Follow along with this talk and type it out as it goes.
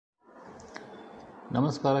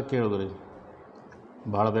ನಮಸ್ಕಾರ ಕೇಳುಗರೆ.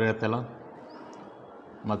 ಭಾಳ ಬೇರೆ ಆಯ್ತಲ್ಲ,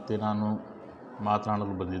 ಮತ್ತು ನಾನು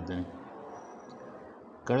ಮಾತನಾಡಲು ಬಂದಿದ್ದೇನೆ.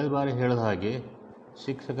 ಕಳೆದ ಬಾರಿ ಹೇಳಿದ ಹಾಗೆ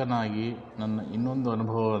ಶಿಕ್ಷಕನಾಗಿ ನನ್ನ ಇನ್ನೊಂದು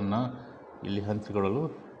ಅನುಭವವನ್ನು ಇಲ್ಲಿ ಹಂಚಿಕೊಳ್ಳಲು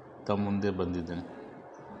ತಮ್ಮ ಮುಂದೆ ಬಂದಿದ್ದೇನೆ.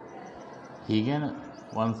 ಹೀಗೇನು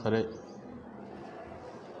ಒಂದು ಸರಿ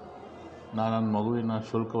ನಾನು ನನ್ನ ಮಗುವಿನ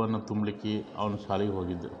ಶುಲ್ಕವನ್ನು ತುಂಬಲಿಕ್ಕೆ ಅವನ ಶಾಲೆಗೆ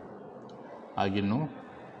ಹೋಗಿದ್ದೆ. ಆಗಿನ್ನೂ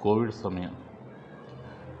ಕೋವಿಡ್ ಸಮಯ.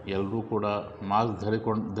 ಎಲ್ಲರೂ ಕೂಡ ಮಾಸ್ಕ್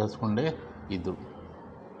ಧರಿಸ್ಕೊಂಡೇ ಇದ್ದರು.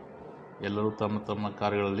 ಎಲ್ಲರೂ ತಮ್ಮ ತಮ್ಮ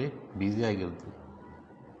ಕಾರ್ಯಗಳಲ್ಲಿ ಬ್ಯುಸಿಯಾಗಿರ್ತಾರೆ.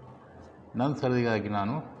 ನನ್ನ ಸರದಿಗಾಗಿ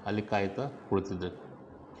ನಾನು ಅಲ್ಲಿ ಕಾಯ್ತಾ ಕುಳಿತಿದ್ದೆ.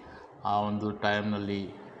 ಆ ಒಂದು ಟೈಮ್ನಲ್ಲಿ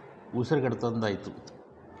ಉಸಿರುಗಟ್ಟದಂತಾಯಿತು.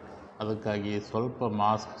 ಅದಕ್ಕಾಗಿ ಸ್ವಲ್ಪ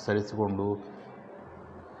ಮಾಸ್ಕ್ ಸರಿಸಿಕೊಂಡು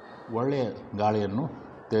ಒಳ್ಳೆಯ ಗಾಳಿಯನ್ನು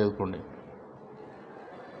ತೆಗೆದುಕೊಂಡೆ.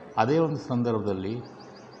 ಅದೇ ಒಂದು ಸಂದರ್ಭದಲ್ಲಿ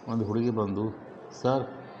ಒಂದು ಹುಡುಗಿ ಬಂದು, ಸರ್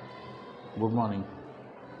ಗುಡ್ ಮಾರ್ನಿಂಗ್,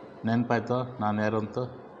 ನೆನಪಾಯ್ತಾ ನಾನು ಯಾರು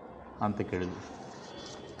ಅಂತ ಕೇಳಿದ್ವಿ.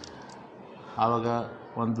 ಆವಾಗ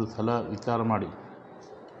ಒಂದು ಸಲ ವಿಚಾರ ಮಾಡಿ,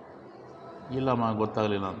 ಇಲ್ಲಮ್ಮ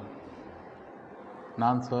ಗೊತ್ತಾಗಲಿಲ್ಲ.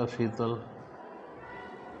 ನಾನು ಸರ್ ಶೀತಲ್,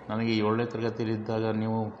 ನನಗೆ 7ನೇ ತರಗತಿಯಲ್ಲಿದ್ದಾಗ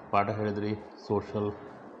ನೀವು ಪಾಠ ಹೇಳಿದ್ರಿ ಸೋಷಲ್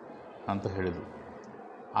ಅಂತ ಹೇಳಿದರು.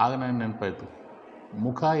 ಆಗ ನನಗೆ ನೆನಪಾಯಿತು.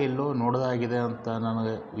 ಮುಖ ಎಲ್ಲೋ ನೋಡೋದಾಗಿದೆ ಅಂತ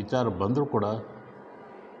ನನಗೆ ವಿಚಾರ ಬಂದರೂ ಕೂಡ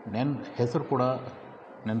ಹೆಸರು ಕೂಡ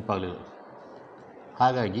ನೆನಪಾಗಲಿಲ್ಲ.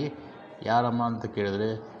 ಹಾಗಾಗಿ ಯಾರಮ್ಮ ಅಂತ ಕೇಳಿದರೆ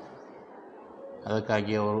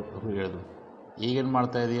ಅದಕ್ಕಾಗಿ ಅವರು ಹೇಳಿದರು, ಈಗೇನು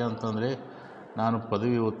ಮಾಡ್ತಾಯಿದ್ದೀಯ ಅಂತಂದರೆ, ನಾನು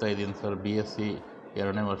ಪದವಿ ಓದ್ತಾ ಇದ್ದೀನಿ ಸರ್, BSc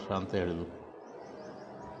 2ನೇ ವರ್ಷ ಅಂತ ಹೇಳಿದರು.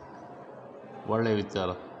 ಒಳ್ಳೆಯ ವಿಚಾರ.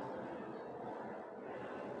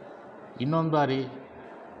 ಇನ್ನೊಂದು ಬಾರಿ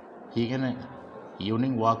ಹೀಗೇ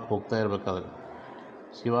ಈವ್ನಿಂಗ್ ವಾಕ್ ಹೋಗ್ತಾ ಇರಬೇಕಾದ್ರೆ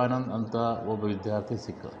ಶಿವಾನಂದ್ ಅಂತ ಒಬ್ಬ ವಿದ್ಯಾರ್ಥಿ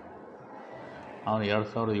ಸಿಕ್ಕ. ಅವನು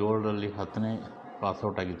 2007ರಲ್ಲಿ 10ನೇ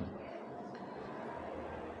ಪಾಸ್ಔಟ್ ಆಗಿದ್ದ.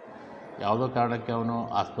 ಯಾವುದೋ ಕಾರಣಕ್ಕೆ ಅವನು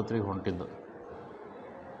ಆಸ್ಪತ್ರೆಗೆ ಹೊಂಟಿದ್ದ.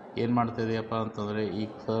 ಏನು ಮಾಡ್ತಾಯಿದೆಯಪ್ಪ ಅಂತಂದರೆ, ಈಗ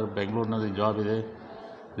ಸರ್ ಬೆಂಗಳೂರಿನಲ್ಲಿ ಜಾಬ್ ಇದೆ,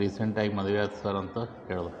 ರೀಸೆಂಟಾಗಿ ಮದುವೆ ಆಯ್ತು ಸರ್ ಅಂತ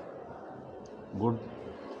ಹೇಳಿದ. ಗುಡ್,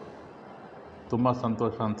 ತುಂಬ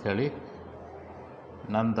ಸಂತೋಷ ಅಂತ ಹೇಳಿ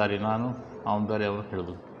ನನ್ನ ದಾರಿ ನಾನು, ಅವನ ದಾರಿ ಅವನು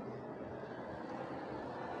ಹೇಳಿದ್ರು.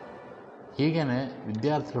 ಹೀಗೇ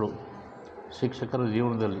ವಿದ್ಯಾರ್ಥಿಗಳು ಶಿಕ್ಷಕರ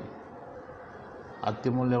ಜೀವನದಲ್ಲಿ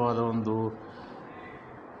ಅತ್ಯಮೂಲ್ಯವಾದ ಒಂದು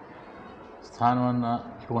ಸ್ಥಾನವನ್ನು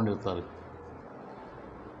ಇಟ್ಕೊಂಡಿರ್ತಾರೆ.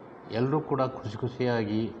 ಎಲ್ಲರೂ ಕೂಡ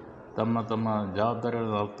ಖುಷಿಯಾಗಿ ತಮ್ಮ ತಮ್ಮ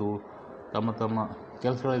ಜವಾಬ್ದಾರಿಗಳನ್ನು ಅರಿತು ತಮ್ಮ ತಮ್ಮ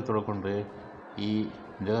ಕೆಲಸಗಳಲ್ಲಿ ತೊಡ್ಕೊಂಡ್ರೆ ಈ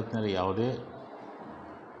ಜಗತ್ತಿನಲ್ಲಿ ಯಾವುದೇ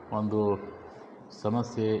ಒಂದು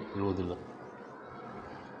ಸಮಸ್ಯೆ ಇರುವುದಿಲ್ಲ.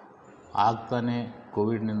 ಆಗ್ತಾನೆ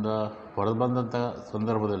ಕೋವಿಡ್ನಿಂದ ಹೊರಬಂದಂಥ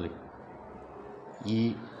ಸಂದರ್ಭದಲ್ಲಿ ಈ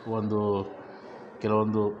ಒಂದು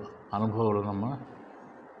ಕೆಲವೊಂದು ಅನುಭವಗಳು ನಮ್ಮ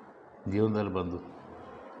ಜೀವನದಲ್ಲಿ ಬಂದು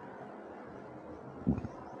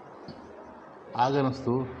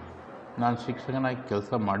ಆಗನಿಸ್ತು, ನಾನು ಶಿಕ್ಷಕನಾಗಿ ಕೆಲಸ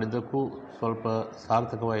ಮಾಡಿದ್ದಕ್ಕೂ ಸ್ವಲ್ಪ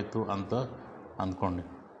ಸಾರ್ಥಕವಾಯಿತು ಅಂತ ಅಂದ್ಕೊಂಡೆ.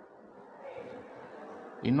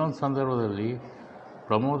 ಇನ್ನೊಂದು ಸಂದರ್ಭದಲ್ಲಿ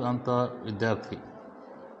ಪ್ರಮೋದ್ ಅಂತ ವಿದ್ಯಾರ್ಥಿ,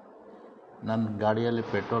 ನನ್ನ ಗಾಡಿಯಲ್ಲಿ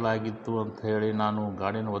ಪೆಟ್ರೋಲ್ ಆಗಿತ್ತು ಅಂತ ಹೇಳಿ ನಾನು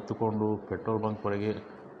ಗಾಡಿಯನ್ನು ಒತ್ತುಕೊಂಡು ಪೆಟ್ರೋಲ್ ಬಂಕ್ವರೆಗೆ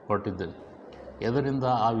ಹೊರಟಿದ್ದೆ. ಎದರಿಂದ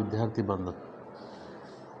ಆ ವಿದ್ಯಾರ್ಥಿ ಬಂದ,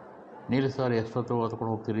 ನೀರು ಸರ್ ಎಷ್ಟೊತ್ತು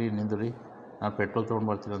ಹೊತ್ಕೊಂಡು ಹೋಗ್ತೀರಿ, ನಿಂದ್ರಿ, ನಾನು ಪೆಟ್ರೋಲ್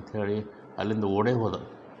ತೊಗೊಂಡು ಬರ್ತೀನಿ ಅಂತ ಹೇಳಿ ಅಲ್ಲಿಂದ ಓಡೇ ಹೋದ.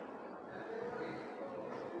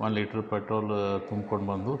 1 ಲೀಟ್ರ್ ಪೆಟ್ರೋಲ್ ತುಂಬಿಕೊಂಡು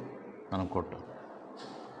ಬಂದು ನನಗೆ ಕೊಟ್ಟ.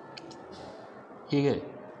 ಹೀಗೆ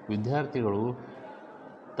ವಿದ್ಯಾರ್ಥಿಗಳು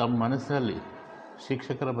ತಮ್ಮ ಮನಸ್ಸಿನಲ್ಲಿ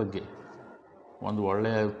ಶಿಕ್ಷಕರ ಬಗ್ಗೆ ಒಂದು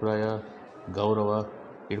ಒಳ್ಳೆಯ ಅಭಿಪ್ರಾಯ, ಗೌರವ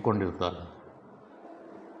ಇಟ್ಕೊಂಡಿರ್ತಾರೆ.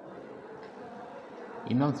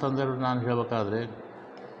 ಇನ್ನೊಂದು ಸಂದರ್ಭ ನಾನು ಹೇಳಬೇಕಾದ್ರೆ,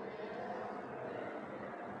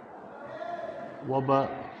 ಒಬ್ಬ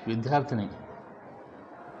ವಿದ್ಯಾರ್ಥಿನಿ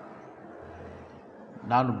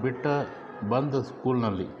ನಾನು ಬಂದ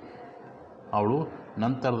ಸ್ಕೂಲ್ನಲ್ಲಿ ಅವಳು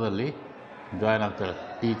ನಂತರದಲ್ಲಿ ಜಾಯ್ನ್ ಆಗ್ತಾಳೆ,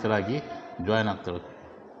 ಟೀಚರಾಗಿ ಜಾಯ್ನ್ ಆಗ್ತಾಳೆ.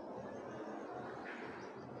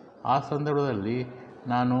 ಆ ಸಂದರ್ಭದಲ್ಲಿ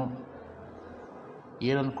ನಾನು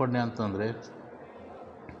ಏನು ಅಂದ್ಕೊಂಡೆ ಅಂತಂದರೆ,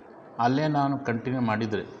 ಅಲ್ಲೇ ನಾನು ಕಂಟಿನ್ಯೂ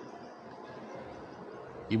ಮಾಡಿದರೆ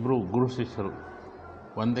ಇಬ್ಬರು ಗುರು ಶಿಷ್ಯರು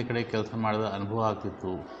ಒಂದೇ ಕಡೆ ಕೆಲಸ ಮಾಡಿದ ಅನುಭವ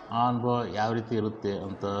ಆಗ್ತಿತ್ತು. ಆ ಅನುಭವ ಯಾವ ರೀತಿ ಇರುತ್ತೆ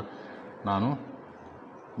ಅಂತ ನಾನು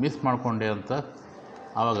ಮಿಸ್ ಮಾಡಿಕೊಂಡೆ ಅಂತ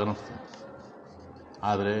ಆವಾಗ ಅನ್ನಿಸ್ತು.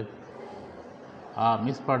 ಆದರೆ ಆ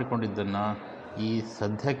ಮಿಸ್ ಮಾಡಿಕೊಂಡಿದ್ದನ್ನು ಈ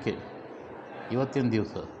ಸದ್ಯಕ್ಕೆ ಇವತ್ತಿನ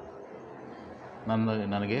ದಿವಸ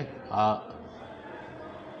ನನಗೆ ಆ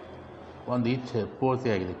ಒಂದು ಇಚ್ಛೆ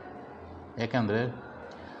ಪೂರ್ತಿಯಾಗಿದೆ. ಯಾಕೆಂದರೆ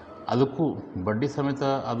ಅದಕ್ಕೂ ಬಡ್ಡಿ ಸಮೇತ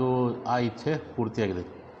ಆ ಇಚ್ಛೆ ಪೂರ್ತಿಯಾಗಿದೆ.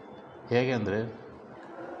 ಹೇಗೆ ಅಂದರೆ,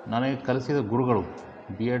 ನನಗೆ ಕಲಿಸಿದ ಗುರುಗಳು,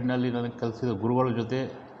 B.Edನಲ್ಲಿ ನನಗೆ ಕಲಿಸಿದ ಗುರುಗಳ ಜೊತೆ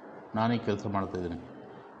ನಾನೀಗ ಕೆಲಸ ಮಾಡ್ತಾಯಿದ್ದೀನಿ.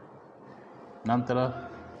 ನಂತರ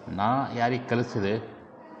ನಾ ಯಾರಿಗೆ ಕಲಿಸಿದೆ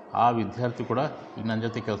ಆ ವಿದ್ಯಾರ್ಥಿ ಕೂಡ ಈಗ ನನ್ನ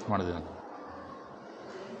ಜೊತೆ ಕೆಲಸ ಮಾಡಿದ್ದಾನೆ.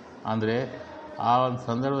 ಅಂದರೆ ಆ ಒಂದು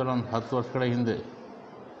ಸಂದರ್ಭದಲ್ಲಿ ಒಂದು 10 ವರ್ಷಗಳ ಹಿಂದೆ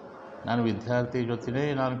ನಾನು ವಿದ್ಯಾರ್ಥಿ ಜೊತೆನೇ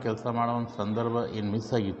ನಾನು ಕೆಲಸ ಮಾಡೋ ಒಂದು ಸಂದರ್ಭ ಏನು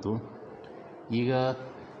ಮಿಸ್ ಆಗಿತ್ತು, ಈಗ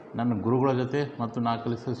ನನ್ನ ಗುರುಗಳ ಜೊತೆ ಮತ್ತು ನಾ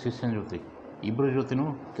ಕಲಿಸಿದ ಶಿಷ್ಯನ ಜೊತೆ ಇಬ್ಬರ ಜೊತೆನೂ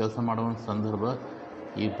ಕೆಲಸ ಮಾಡೋ ಒಂದು ಸಂದರ್ಭ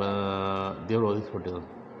ಈ ದೇವರು ಒದಗಿಸ್ಕೊಟ್ಟಿದ್ದಾನೆ.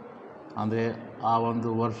 ಅಂದರೆ ಆ ಒಂದು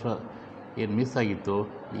ವರ್ಷ ಏನು ಮಿಸ್ ಆಗಿತ್ತು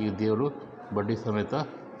ಈ ದೇವರು ಬಡ್ಡಿ ಸಮೇತ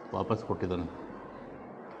ವಾಪಸ್ ಕೊಟ್ಟಿದ್ದಾನೆ.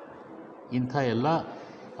 ಇಂಥ ಎಲ್ಲ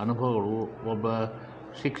ಅನುಭವಗಳು ಒಬ್ಬ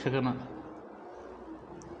ಶಿಕ್ಷಕನ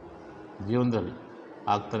ಜೀವನದಲ್ಲಿ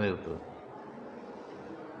ಆಗ್ತಾನೆ ಇರ್ತದೆ.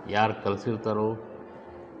 ಯಾರು ಕಲಿಸಿರ್ತಾರೋ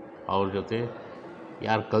ಅವ್ರ ಜೊತೆ,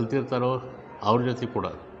 ಯಾರು ಕಲ್ತಿರ್ತಾರೋ ಅವ್ರ ಜೊತೆ ಕೂಡ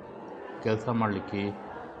ಕೆಲಸ ಮಾಡಲಿಕ್ಕೆ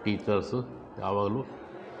ಟೀಚರ್ಸು ಯಾವಾಗಲೂ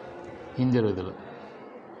ಹಿಂದಿರೋದಿಲ್ಲ.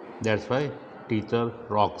 That's why teacher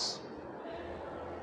racks.